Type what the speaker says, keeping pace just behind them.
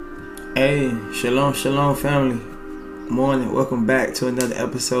Hey, shalom, shalom, family. Morning. Welcome back to another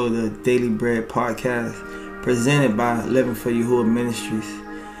episode of Daily Bread Podcast, presented by Living for Yahuwah Ministries.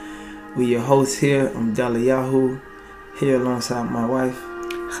 We your hosts here. I'm Dalayahu, here alongside my wife,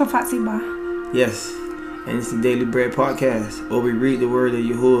 Khafatiba. Yes, and it's the Daily Bread Podcast, where we read the word of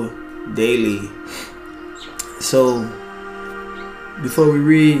Yahuwah daily. So, before we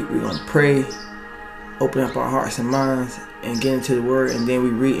read, we're going to pray, open up our hearts and minds, and get into the word, and then we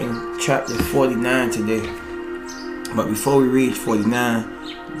read in chapter 49 today. But before we read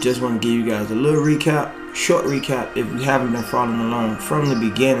 49, just want to give you guys a little recap, short recap, if you haven't been following along from the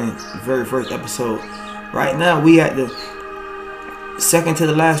beginning, the very first episode. Right now, we at the second to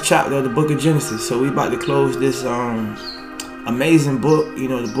the last chapter of the book of Genesis. So we about to close this amazing book,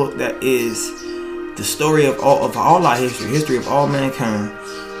 the book that is the story of all our history of all mankind.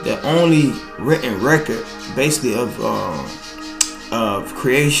 The only written record, basically, of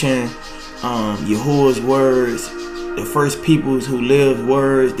creation, Yahuwah's words, the first peoples who lived,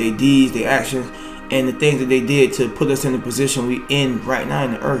 words, their deeds, their actions, and the things that they did to put us in the position we in right now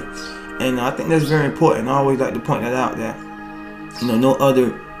in the earth. And I think that's very important. I always like to point that out, that no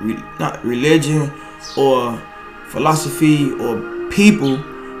other, not religion or philosophy or people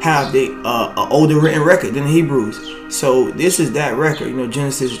have the older written record than the Hebrews. So this is that record.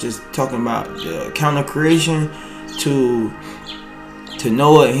 Genesis is just talking about the account of creation to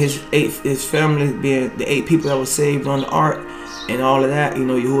Noah and his family, being the 8 people that were saved on the ark, and all of that.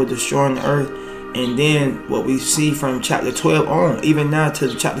 Yahuwah destroying the earth, and then what we see from chapter 12 on, even now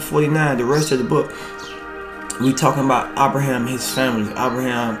to chapter 49, the rest of the book, we talking about Abraham and his family,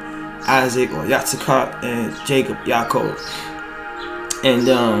 Abraham, Isaac, or Yitzchak, and Jacob, Yaakov. And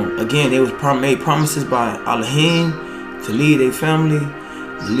again, they was made promises by Elohim to lead their family,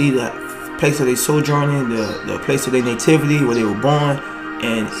 to lead the place of their sojourning, the place of their nativity, where they were born.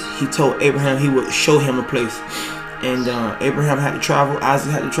 And he told Abraham he would show him a place. And Abraham had to travel,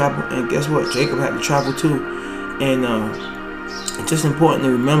 Isaac had to travel, and guess what? Jacob had to travel too. And it's just important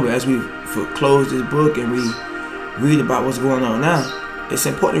to remember, as we close this book and we read about what's going on now, it's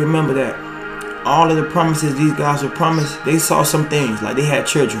important to remember that all of the promises these guys were promised, they saw some things, like they had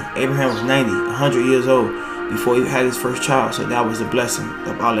children. Abraham was 90, 100 years old before he had his first child, so that was a blessing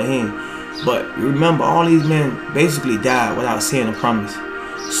of Elohim. But remember, all these men basically died without seeing a promise.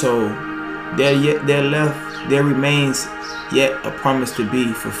 So there remains yet a promise to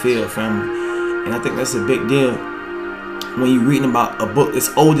be fulfilled, family. And I think that's a big deal. When you're reading about a book as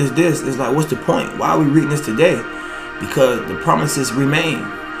old as this, it's like, what's the point? Why are we reading this today? Because the promises remain.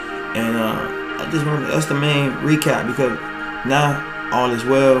 And that's the main recap, because now all is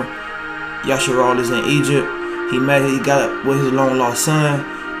well. Yasharal is in Egypt. He got up with his long lost son,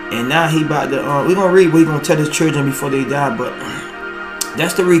 and now he about to we're gonna read what he's gonna tell his children before they die. But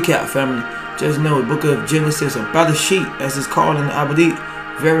that's the recap, family. Just know the book of Genesis, or Barashyth as it's called in the Abadit,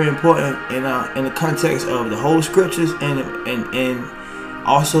 very important in the context of the whole scriptures, and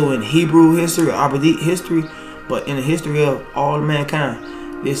also in Hebrew history or Abadit history, but in the history of all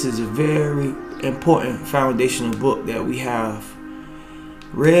mankind. This is a very important foundational book that we have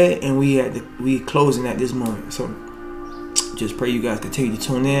read, and we closing at this moment. So just pray you guys continue to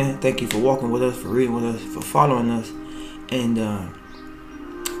tune in. Thank you for walking with us, for reading with us, for following us. And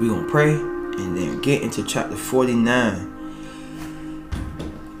we're going to pray and then get into chapter 49.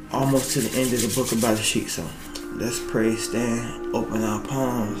 Almost to the end of the book of Barashyth. So let's pray, stand, open our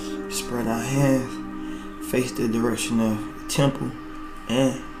palms, spread our hands, face the direction of the temple,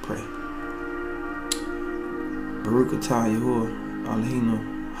 and pray. Baruch atah Yahuwah Eloheinu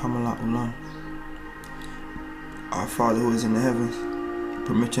Hamalat Ulam. Our Father who is in the heavens,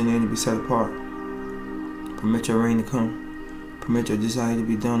 permit your name to be set apart. Permit your reign to come. Permit your desire to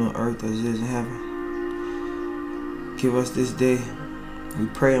be done on earth as it is in heaven. Give us this day. We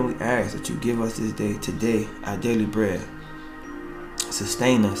pray and we ask that you give us this day, today, our daily bread.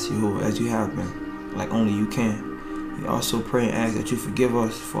 Sustain us, Yahuwah, as you have been, like only you can. We also pray and ask that you forgive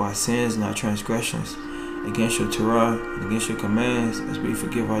us for our sins and our transgressions against your Torah and against your commands, as we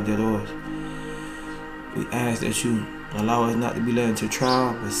forgive our debtors. We ask that you allow us not to be led into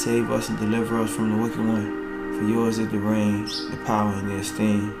trial, but save us and deliver us from the wicked one. For yours is the reign, the power, and the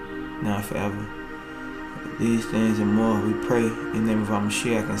esteem, now and forever. These things and more we pray in the name of our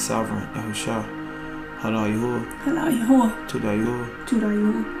Mashiach and Sovereign Yahushua. Halal Yahuwah. Halal Yahuwah. Tuda Yahuwah. Tuda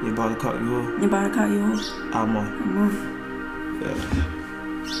Yahuwah. Yabarakat Yahuwah. Yabarakat Yahuwah. Amen. Amen. Yeah.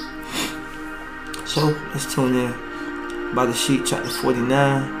 So let's tune in. Barashyth chapter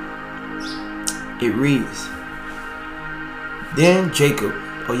 49. It reads, Then Jacob,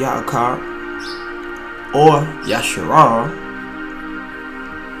 or Yaakov, or Yasharal,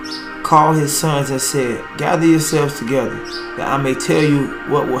 called his sons and said, gather yourselves together, that I may tell you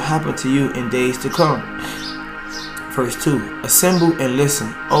what will happen to you in days to come. Verse 2. Assemble and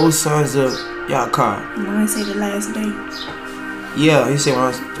listen, O sons of Yaakov. When I say the last day. Yeah, he said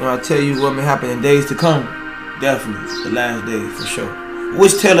when I tell you what may happen in days to come, definitely the last day for sure.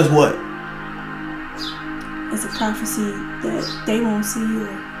 Which tell us what? It's a prophecy that they won't see or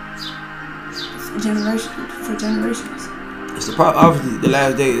for generations. It's obviously the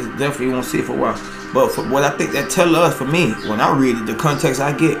last day is definitely won't see it for a while. But for what I think that tell us, for me, when I read it, the context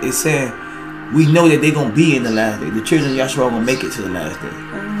I get is saying we know that they're gonna be in the last day. The children of Yahshua are gonna make it to the last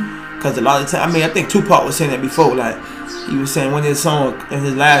day. Because a lot of time, I think Tupac was saying that before. Like he was saying when his song in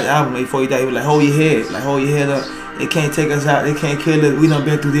his last album before he died, he was like, hold your head up. They can't take us out. They can't kill us. We done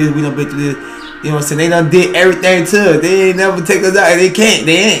been through this. We done been through this. You know what I'm saying? They done did everything to us. They ain't never take us out. And they can't.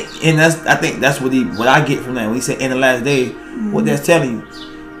 They ain't. And I think that's what I get from that. When he said in the last day, what that's telling you.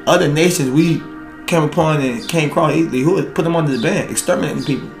 Other nations we came upon and came across easily, who would put them under the ban, exterminating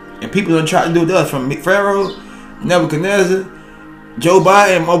people. And people done try to do it to us, from Pharaoh, Nebuchadnezzar, Joe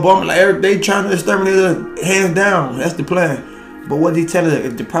Biden, Obama, like they trying to exterminate us hands down. That's the plan. But what he telling us,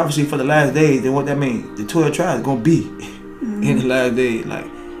 if the prophecy for the last days, then what that means? The 12 tribes gonna be in the last days. Like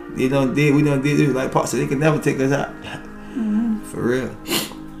we done did this. Like Paul said, they can never take us out. For real.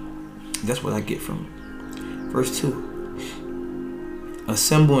 That's what I get from it. Verse 2.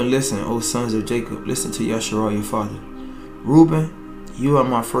 Assemble and listen, O sons of Jacob. Listen to Yahshua your father. Reuben, you are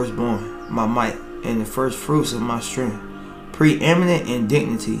my firstborn, my might, and the first fruits of my strength. Preeminent in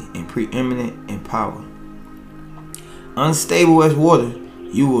dignity and preeminent in power. Unstable as water,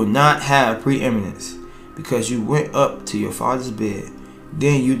 you will not have preeminence, because you went up to your father's bed,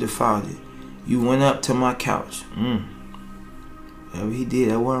 then you defiled it. You went up to my couch. Whatever he did,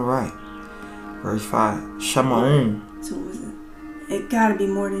 that wasn't right. Verse 5. Shamaun. So it gotta be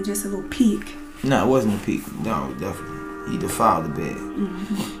more than just a little peek. No, it wasn't a peek. No, definitely. He defiled the bed.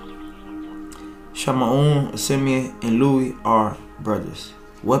 Shamaun, Simeon, and Louis are brothers.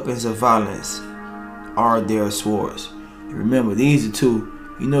 Weapons of violence are their swords. Remember, these are two.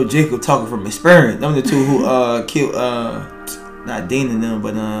 You know, Jacob talking from experience. Them the two who killed not Dinah and them,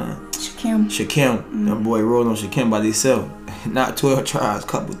 but Shechem. Them boy rolled on Shechem by themselves. Not 12 tribes,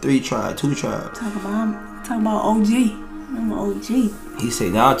 couple 3 tribes, 2 tribes. Talking about OG. I'm an OG. He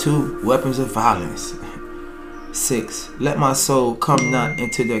said, "Thou two weapons of violence." 6. Let my soul come not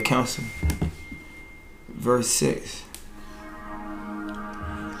into their counsel. Verse 6.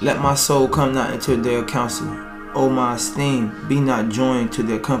 Let my soul come not into their counsel. O my esteem, be not joined to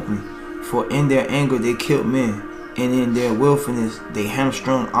their company. For in their anger they killed men, and in their willfulness they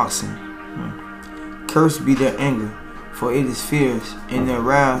hamstrung oxen. Cursed be their anger, for it is fierce, and their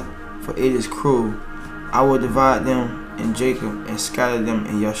wrath, for it is cruel. I will divide them in Jacob and scatter them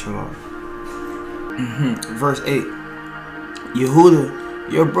in Yahshua. Verse 8. Yehuda,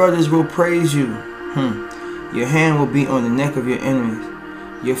 your brothers will praise you. Your hand will be on the neck of your enemies.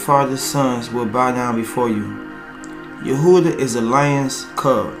 Your father's sons will bow down before you. Yehuda is a lion's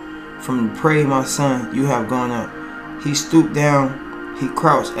cub. From the prey, my son, you have gone up. He stooped down, he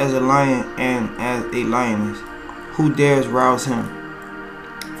crouched as a lion and as a lioness. Who dares rouse him?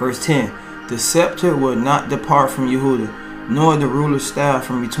 Verse 10. The scepter will not depart from Yehuda, nor the ruler's staff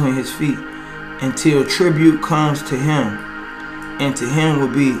from between his feet, until tribute comes to him, and to him will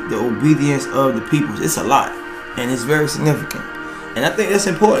be the obedience of the peoples. It's a lot, and it's very significant. And I think that's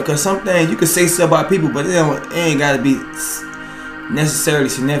important, because some things you can say stuff about people, but it ain't got to be necessarily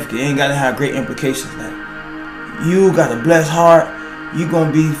significant. It ain't got to have great implications. Like, you got a blessed heart, you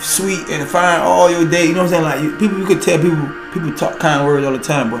gonna be sweet and fine all your day. You know what I'm saying? Like you could tell people talk kind words all the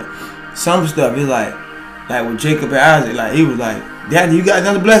time, but some stuff is like with Jacob and Isaac. Like he was like, "Daddy, you got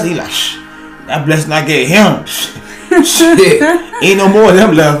another blessing?" He like, "Shh, that blessing I gave him. Shit, ain't no more of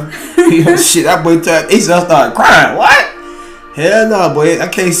them left." You know, shit, that boy he started crying. What? Hell no, boy, I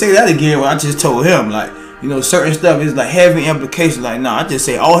can't say that again. What I just told him, like, you know, certain stuff is like heavy implications. Like, nah, I just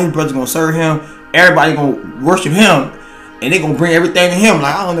say all his brothers gonna serve him. Everybody gonna worship him. And they gonna bring everything to him.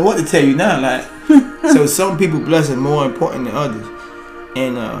 Like, I don't know what to tell you now. Like, so some people blessing more important than others.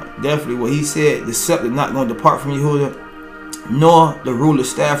 And definitely what he said, the scepter not gonna depart from Yehuda, nor the ruler's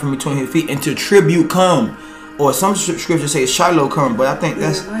staff from between his feet, until tribute come. Or some scriptures say Shiloh come, but I think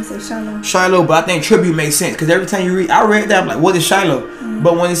that's I say Shiloh. Shiloh, but I think tribute makes sense, because every time you read, I read that, I'm like, what is Shiloh?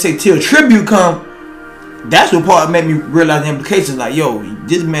 But when they say till tribute come, that's what part made me realize the implications. Like, yo,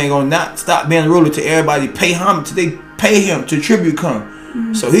 this man gonna not stop being a ruler till everybody pay homage, till they pay him, till tribute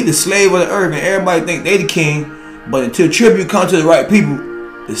come. So he the slave of the earth, and everybody think they the king. But until tribute comes to the right people,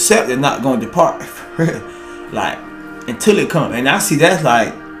 the scepter not gonna depart. Like, until it comes. And I see that's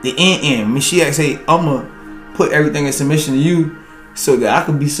like The end. Mashiach say, I'ma put everything in submission to you so that I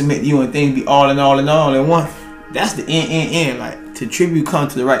can be submitted to you and things be all in one. That's the end. Like, to tribute come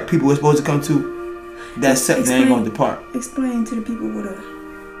to the right people we're supposed to come to, that scepter ain't gonna depart. Explain to the people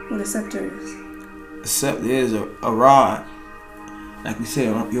what a scepter is. A scepter is a rod. Like we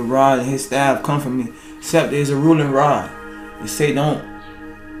said, your rod and his staff come from me. Scepter is a ruling rod. They say don't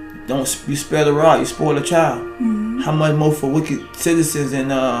you spare the rod, you spoil a child. Mm-hmm. How much more for wicked citizens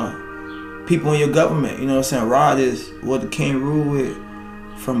and people in your government? You know what I'm saying? Rod is what the king ruled with,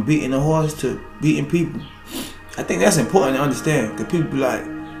 from beating a horse to beating people. I think that's important to understand, because people be like,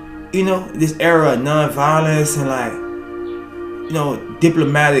 you know, this era of non-violence and like, you know,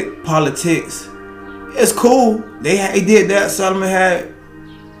 diplomatic politics. It's cool. They did that. Solomon had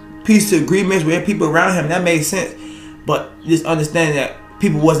peace agreements with people around him. That made sense. But just understanding that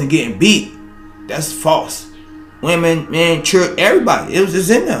people wasn't getting beat, that's false. Women, men, church, everybody. It was just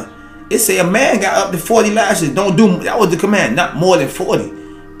in there. It say a man got up to 40 lashes. Don't do. That was the command. Not more than 40.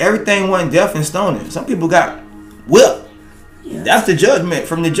 Everything wasn't death and stoning. Some people got whipped. Yeah. That's the judgment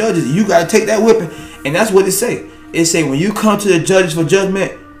from the judges. You got to take that whipping. And that's what it say. It say when you come to the judges for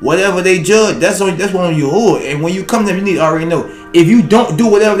judgment, whatever they judge, that's on you hold. And when you come to them, you need to already know. If you don't do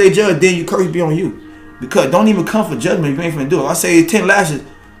whatever they judge, then your curse be on you. Because don't even come for judgment if you ain't finna do it. I say it's 10 lashes,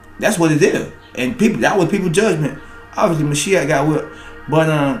 that's what it is. And that was people's judgment. Obviously, Mashiach got whipped. But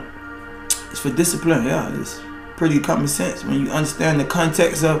it's for discipline. Yeah, it's pretty common sense when you understand the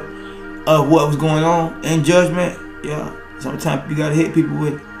context of what was going on in judgment. Yeah, sometimes you gotta hit people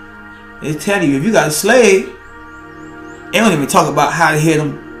with it. They tell you if you got a slave, they don't even talk about how to hit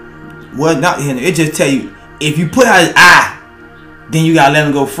them, what not to hit them. It just tell you if you put out his eye, then you gotta let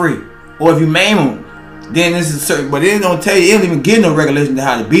him go free. Or if you maim him, then this is certain. But it don't tell you. It don't even give no regulation to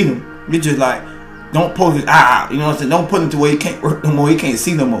how to beat him. It's just like, don't poke his eye out. You know what I'm saying? Don't put him to where he can't work no more. He can't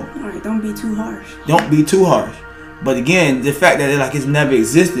see no more. All right, don't be too harsh. Don't be too harsh. But again, the fact that it's never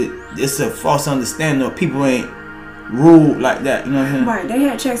existed, it's a false understanding of people ain't ruled like that. You know what I'm saying? Right. They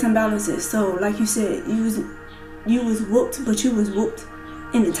had checks and balances. So, like you said, you was whooped, but you was whooped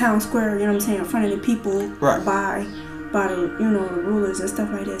in the town square. You know what I'm saying? In front of the people, right? By the the rulers and stuff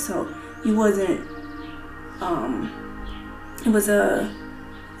like that. So you wasn't. It was a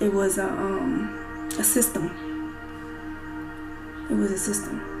system. It was a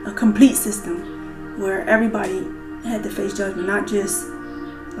system, a complete system, where everybody had to face judgment, not just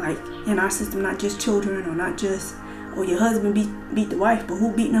like in our system, not just children or not just your husband beat the wife, but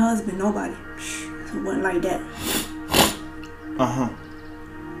who beating the husband? Nobody. So it wasn't like that.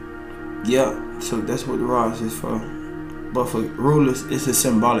 Yeah. So that's what the rod is for. But for rulers, it's a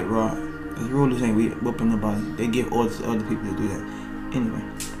symbolic rod. Because rulers ain't whooping nobody. They give orders to other people to do that. Anyway,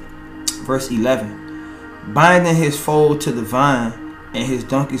 verse 11. Binding his foal to the vine and his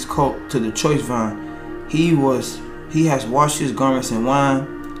donkey's coat to the choice vine, he has washed his garments in wine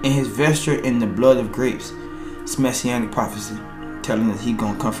and his vesture in the blood of grapes. It's messianic prophecy telling us he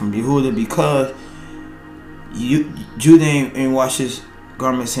gonna come from Yehuda, because Judah ain't wash his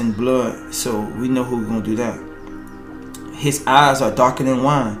garments in blood, so we know who's gonna do that. His eyes are darker than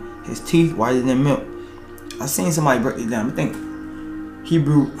wine, his teeth whiter than milk. I seen somebody break it down. I think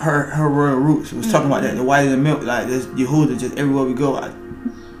Hebrew, her royal roots was talking about that. The whiter than milk, like this Yehuda, just everywhere we go,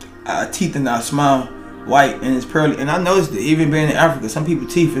 our teeth and our smile white and it's pearly. And I noticed that even being in Africa, some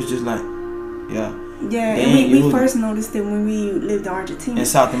people's teeth is just like, yeah. Yeah, and we first noticed it when we lived in Argentina. In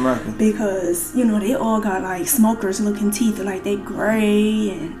South America. Because, they all got like smokers looking teeth, like they gray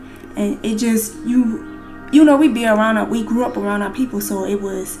and it just, we grew up around our people, so it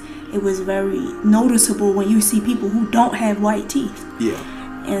was very noticeable when you see people who don't have white teeth. Yeah.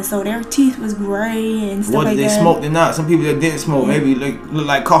 And so their teeth was gray and stuff like that. Whether they smoked or not. Some people that didn't smoke maybe look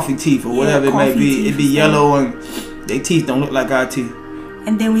like coffee teeth or whatever it may be. It'd be yellow and their teeth don't look like our teeth.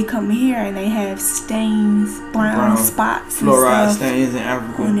 And then we come here and they have stains, brown spots, fluoride and stuff stains in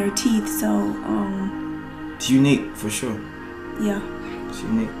Africa on their teeth. So it's unique for sure. Yeah. It's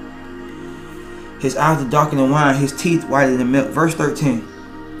unique. His eyes are darker than wine, his teeth whiter than milk. Verse 13.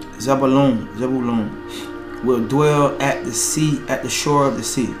 Zebulun will dwell at the sea, at the shore of the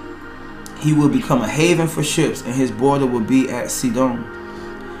sea. He will become a haven for ships, and his border will be at Sidon.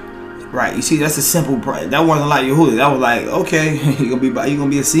 Right, you see, that's a simple. That wasn't like Yehuda. That was like, okay, you're gonna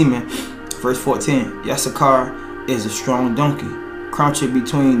be a seaman. Verse 14. Yasakar is a strong donkey, crouching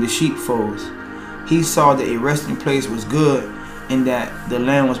between the sheepfolds. He saw that a resting place was good, and that the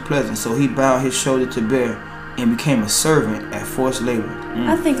land was pleasant. So he bowed his shoulder to bear, and became a servant at forced labor.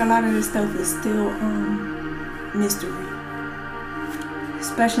 I think a lot of this stuff is still mystery,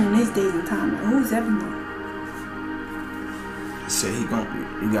 especially in these days and time. Like, who's everyone? say you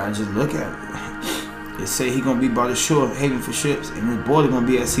gotta just look at it. It say he gonna be by the shore, haven for ships, and his border gonna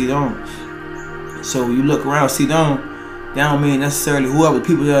be at Sidon. So when you look around Sidon, that don't mean necessarily whoever the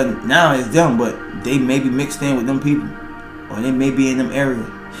people there now is them, but they may be mixed in with them people, or they may be in them areas.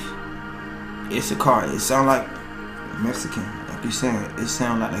 It's a car. It sound like Mexican, like you saying. It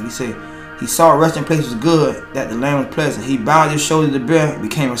sound like you say, he saw a resting place was good, that the land was pleasant. He bowed his shoulder to bear,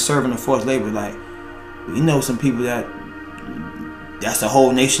 became a servant of forced labor. Like, we know some people that's a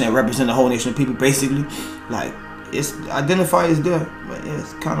whole nation that represent a whole nation of people, basically. Like, it's identified as there, but yeah,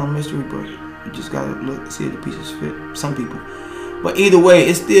 it's kind of a mystery, but you just gotta look, see if the pieces fit some people. But either way,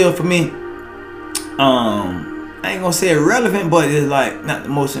 it's still, for me, I ain't gonna say irrelevant, but it's like not the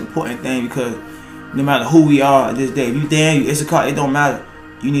most important thing, because no matter who we are at this day, if you Daniel, Issachar, it don't matter.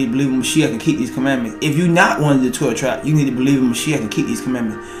 You need to believe in Mashiach and keep these commandments. If you're not one of the 12 tribes, you need to believe in Mashiach and keep these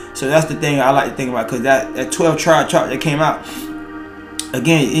commandments. So that's the thing I like to think about, because that 12 tribe chart that came out,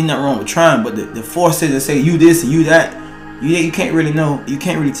 again, ain't nothing wrong with trying, but the forces that say you this and you that, you can't really know, you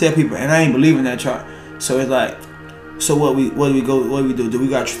can't really tell people, and I ain't believing that chart. So it's like, so what do we do? Do we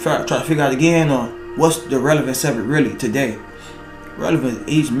got to try to figure out again, or what's the relevance of it really today? Relevant,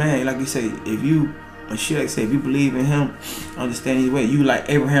 each man, like you say, if you, Mashiach say, if you believe in him, understand his way, you like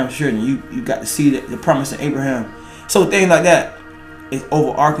Abraham's children, you got to see the promise of Abraham. So things like that is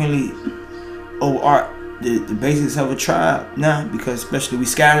overarchingly the basis of a tribe now, because especially we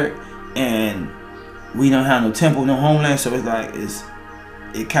scattered and we don't have no temple, no homeland, so it's like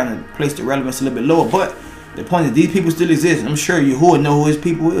it kind of placed the relevance a little bit lower. But the point is, these people still exist, and I'm sure Yahuwah know who his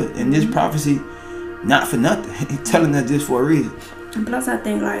people is, and this prophecy not for nothing. He's telling us this for a reason. And plus, I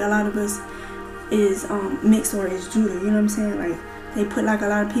think like a lot of us is mixed or is Judah. You know what I'm saying? Like they put like a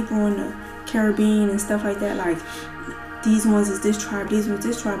lot of people in the Caribbean and stuff like that. Like these ones is this tribe, these ones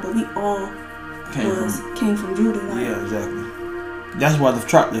this tribe, but we all came from Judah. Like, yeah, exactly. That's why the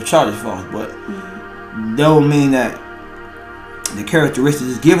chart is false, but that don't mean that the characteristics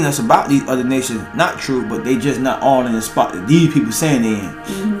is giving us about these other nations not true, but they just not all in the spot that these people saying they in.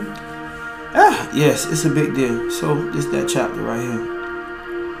 Yes, it's a big deal. So this that chapter right here.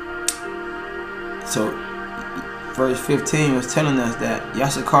 So verse 15 was telling us that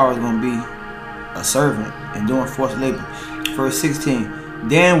Yashakar is going to be a servant and doing forced labor. Verse 16,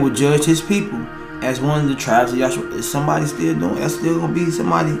 Dan will judge his people as one of the tribes of Yahshua. Is somebody still doing? That's still going to be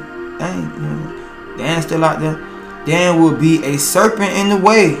somebody. Dang, you know, Dan's still out there. Dan will be a serpent in the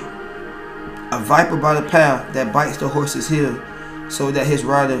way, a viper by the path that bites the horse's heel, so that his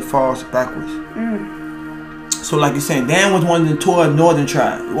rider falls backwards. So like you're saying, Dan was one of the 12 northern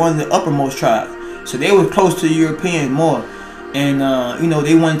tribes, one of the uppermost tribes. So they were close to the Europeans more. And, you know,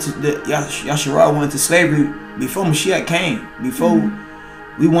 they went to, Yasharah went to slavery before Mashiach came. Before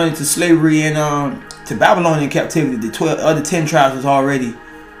we went into slavery and to Babylonian captivity, the other 10 tribes was already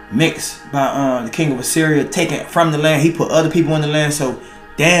mixed by the king of Assyria, taken from the land. He put other people in the land. So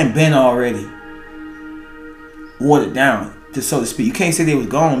Dan been already watered down, so to speak. You can't say they was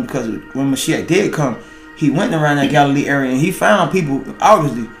gone, because when Mashiach did come, he went around that Galilee area and he found people,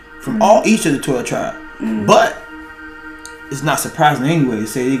 obviously, from each of the 12 tribes. But it's not surprising anyway to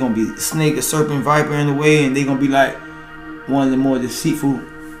say they're going to be snake, a serpent, viper in the way, and they're going to be like one of the more deceitful,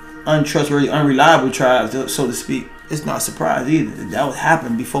 untrustworthy, unreliable tribes, so to speak. It's not a surprise either. That would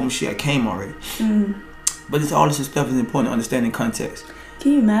happen before Mashiach came already. But all this stuff is important to understand in context.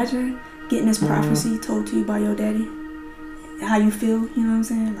 Can you imagine getting this prophecy told to you by your daddy? How you feel? You know what I'm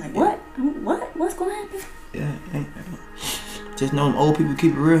saying? Like, what? What's going to happen? Yeah. Just know them old people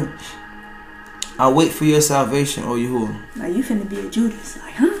keep it real. I wait for your salvation, O Yahuwah. Like, you finna be a Judas.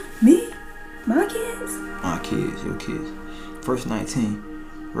 Like, huh? Me? My kids? My kids, your kids. Verse 19.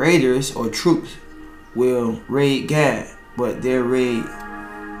 Raiders or troops will raid Gad, but he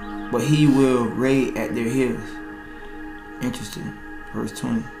will raid at their heels. Interesting. Verse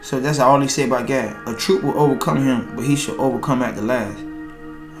 20. So that's all he said about Gad. A troop will overcome him, but he shall overcome at the last.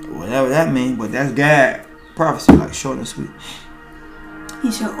 Whatever that means, but that's Gad prophecy, like short and sweet.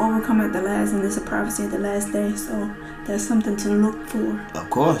 He shall overcome at the last, and it's a prophecy at the last day. So that's something to look for. Of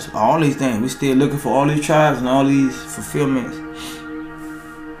course, all these things. We're still looking for all these tribes and all these fulfillments.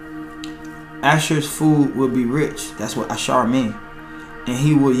 Asher's food will be rich. That's what Asher means. And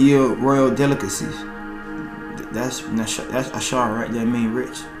he will yield royal delicacies. That's Asher right there, mean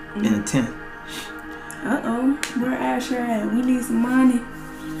rich. In a tent. Where Asher at? We need some money.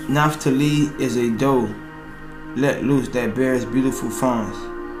 Naphtali is a doe let loose that bears beautiful fawns.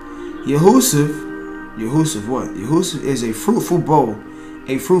 Yehusuf what? Yehusuf is a fruitful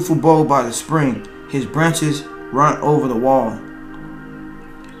bow by the spring. His branches run over the wall.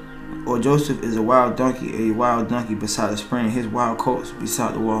 or Joseph is a wild donkey beside the spring, his wild coats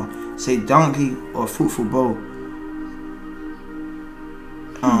beside the wall. Say donkey or fruitful bow.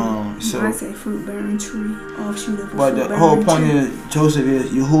 So I say fruit bearing tree, offshoot of a but the whole point of Joseph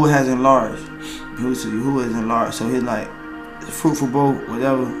is Yahuwah has enlarged. Yahuwah is enlarged. So he's like the fruitful bow,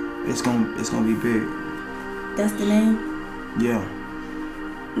 whatever. It's gonna be big. That's the name. Yeah.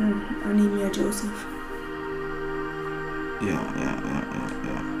 I need me a Joseph. Yeah.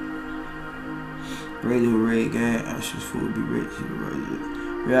 Ready to raid God. Asher's food will be rich.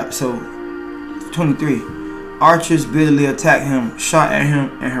 Yeah. So 23. Archers bitterly attacked him, shot at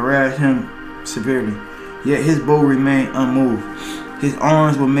him, and harassed him severely. Yet his bow remained unmoved. His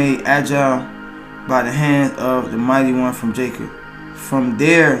arms were made agile by the hands of the mighty one from Jacob. From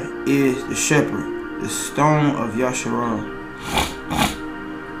there is the shepherd, the stone of Yasharal.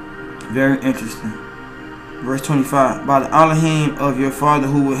 Very interesting. Verse 25. By the Elohim of your father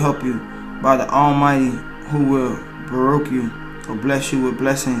who will help you, by the Almighty who will baruch you, or bless you with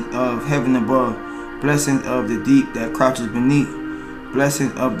blessings of heaven above, blessings of the deep that crouches beneath,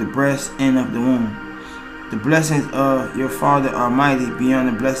 blessings of the breast and of the womb. The blessings of your father are mighty beyond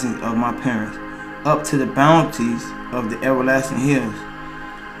the blessings of my parents, up to the bounties of the everlasting hills.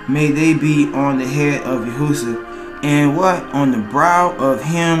 May they be on the head of Yehusha, and what? On the brow of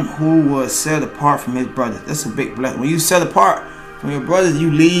him who was set apart from his brothers. That's a big blessing. When you set apart from your brothers,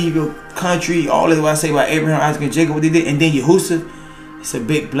 you leave your country, all this what I say about Abraham, Isaac, and Jacob, what they did, and then Yehusha, it's a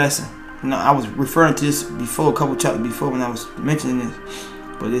big blessing. You know, I was referring to this before, a couple chapters before when I was mentioning this,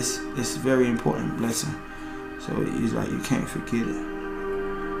 but it's a very important blessing. So it's like you can't forget it.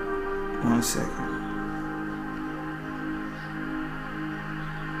 1 second.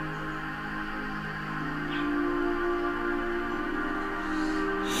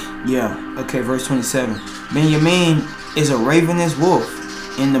 Yeah, okay, verse 27. Benjamin is a ravenous wolf,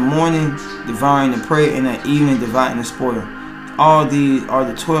 in the morning devouring the prey, and at evening dividing the spoil. All these are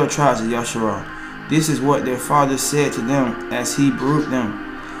the 12 tribes of Yasharal. This is what their father said to them as he baruched them.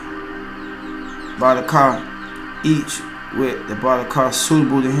 Barakah, each with the barakah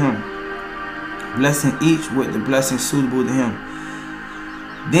suitable to him, blessing each with the blessing suitable to him.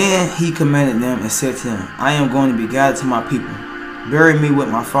 Then he commanded them and said to them, I am going to be gathered to my people. Bury me with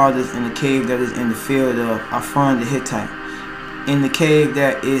my fathers in the cave that is in the field of Ephron the Hittite, in the cave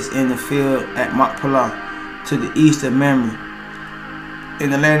that is in the field at Machpelah, to the east of Mamre, in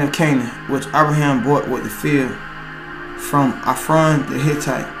the land of Canaan, which Abraham bought with the field from Ephron the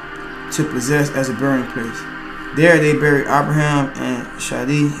Hittite to possess as a burying place. There they buried Abraham and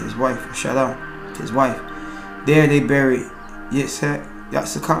Shadah, his wife. There they buried Yitzhak,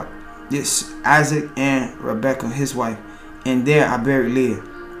 Isaac, and Rebekah, his wife. And there I buried Leah.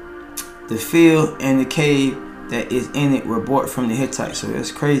 The field and the cave that is in it were bought from the Hittites. So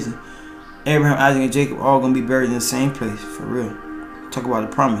that's crazy. Abraham, Isaac, and Jacob all going to be buried in the same place. For real. Talk about a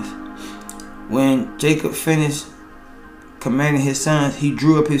promise. When Jacob finished commanding his sons, he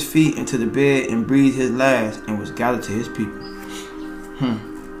drew up his feet into the bed and breathed his last and was gathered to his people.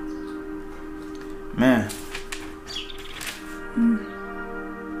 Man.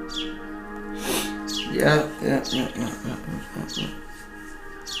 Yeah.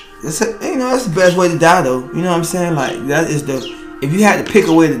 That's the best way to die, though. You know what I'm saying? Like, that is if you had to pick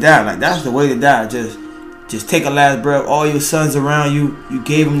a way to die, like, that's the way to die. Just take a last breath. All your sons around you, you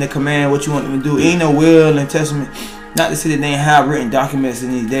gave them the command, what you want them to do. Ain't no will and testament. Not to say that they ain't have written documents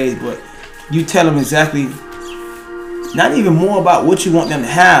in these days, but you tell them exactly, not even more about what you want them to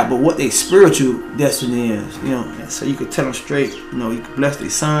have, but what their spiritual destiny is. You know, so you could tell them straight. You know, you could bless their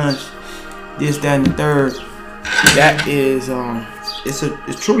sons, this, that, and the third. That is, it's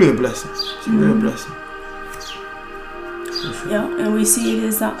truly a blessing. It's a real blessing. Yeah, and we see it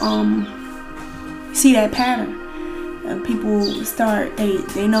as see that pattern. People start,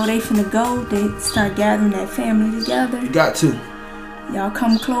 they know they finna go, they start gathering that family together. You got to. Y'all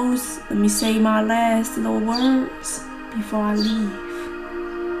come close. Let me say my last little words before I leave.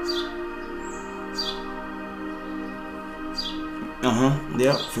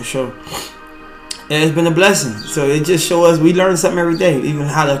 Yeah, for sure. And it's been a blessing. So it just shows us we learn something every day. Even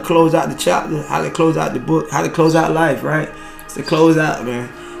how to close out the chapter, how to close out the book, how to close out life, right? It's to close out, man.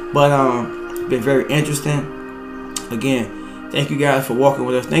 But it's been very interesting. Again, thank you guys for walking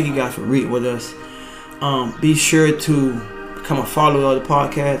with us. Thank you guys for reading with us. Be sure to become a follower of the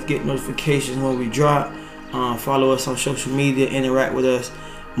podcast. Get notifications when we drop. Follow us on social media. Interact with us.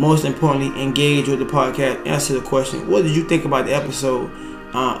 Most importantly, engage with the podcast. Answer the question. What did you think about the episode?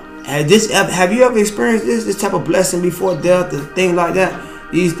 Have you ever experienced this type of blessing before death, things like that?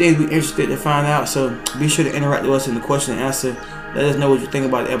 These things we're interested to find out. So be sure to interact with us in the question and answer Let us know what you think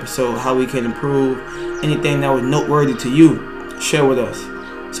about the episode, how we can improve. Anything that was noteworthy to you, share with us.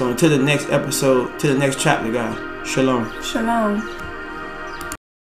 So until the next episode, to the next chapter, guys. Shalom. Shalom.